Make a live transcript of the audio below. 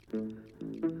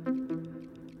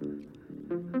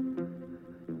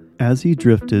As he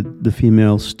drifted, the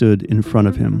female stood in front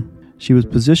of him. She was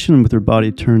positioned with her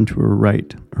body turned to her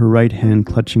right hand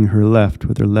clutching her left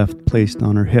with her left placed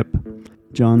on her hip.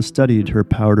 John studied her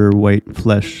powder white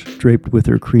flesh draped with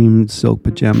her cream silk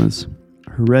pajamas.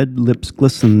 Her red lips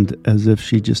glistened as if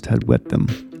she just had wet them,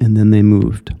 and then they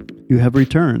moved. "You have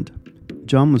returned."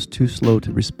 John was too slow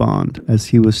to respond, as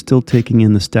he was still taking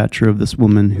in the stature of this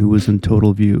woman who was in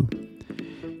total view.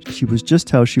 She was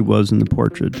just how she was in the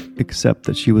portrait, except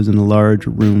that she was in a large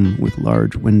room with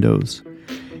large windows.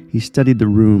 He studied the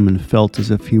room and felt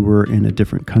as if he were in a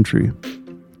different country.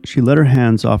 She let her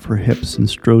hands off her hips and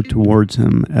strode towards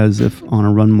him as if on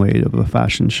a runway of a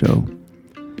fashion show.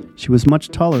 She was much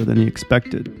taller than he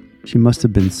expected. She must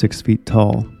have been 6 feet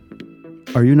tall.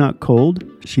 "Are you not cold?"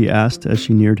 she asked as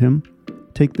she neared him.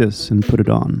 "Take this and put it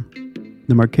on."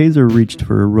 The Marchesa reached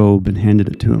for a robe and handed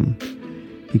it to him.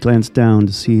 He glanced down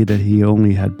to see that he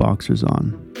only had boxers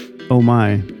on. "Oh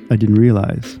my, I didn't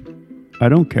realize." "I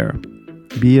don't care.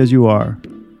 Be as you are.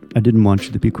 I didn't want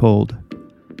you to be cold."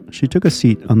 She took a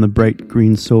seat on the bright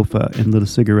green sofa and lit a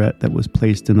cigarette that was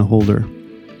placed in a holder.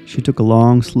 She took a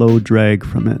long, slow drag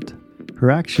from it. Her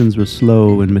actions were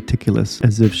slow and meticulous,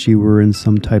 as if she were in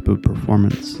some type of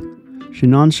performance. She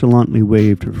nonchalantly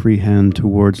waved her free hand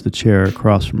towards the chair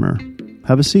across from her.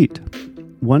 "Have a seat."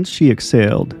 Once she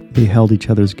exhaled, they held each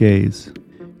other's gaze.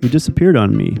 "You disappeared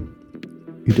on me.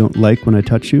 You don't like when I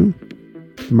touch you?"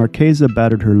 The Marchesa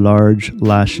batted her large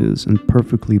lashes and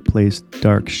perfectly placed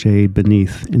dark shade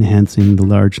beneath, enhancing the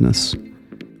largeness.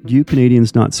 "Do you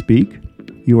Canadians not speak?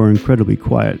 You are incredibly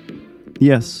quiet."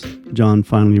 "Yes," John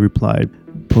finally replied,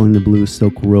 pulling the blue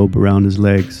silk robe around his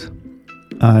legs.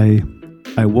 I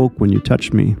woke when you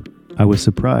touched me. I was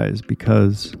surprised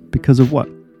because of what?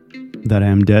 That I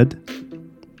am dead?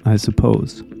 I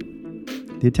suppose."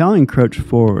 The Italian crouched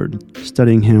forward,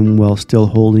 studying him while still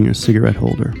holding her cigarette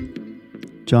holder.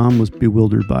 John was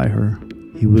bewildered by her.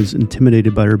 He was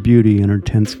intimidated by her beauty and her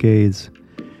tense gaze.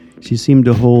 She seemed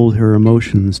to hold her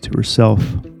emotions to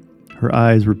herself. Her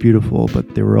eyes were beautiful,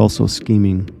 but they were also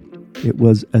scheming. It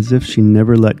was as if she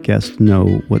never let guests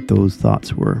know what those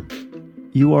thoughts were.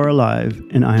 "You are alive,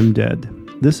 and I am dead.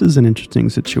 This is an interesting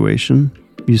situation.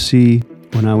 You see,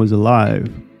 when I was alive,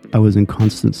 I was in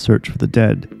constant search for the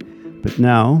dead. But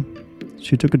now,"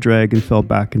 she took a drag and fell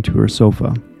back into her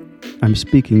sofa. "I'm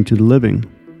speaking to the living.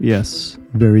 Yes,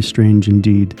 very strange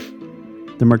indeed."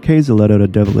 The Marchesa let out a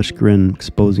devilish grin,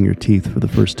 exposing her teeth for the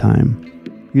first time.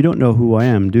 "You don't know who I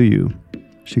am, do you?"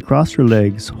 She crossed her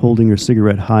legs, holding her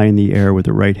cigarette high in the air with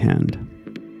her right hand.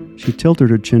 She tilted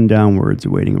her chin downwards,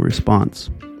 awaiting a response.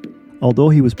 Although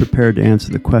he was prepared to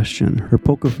answer the question, her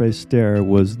poker-faced stare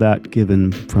was that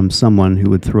given from someone who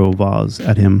would throw a vase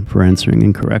at him for answering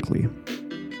incorrectly.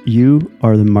 "You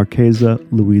are the Marchesa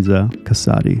Luisa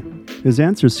Casati." His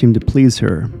answer seemed to please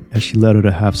her, as she let out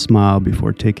a half smile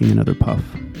before taking another puff.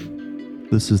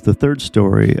 This is the third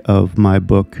story of my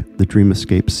book, The Dream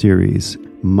Escape series.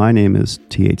 My name is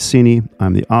T.H. Cini.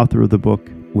 I'm the author of the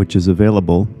book, which is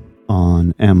available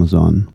on Amazon.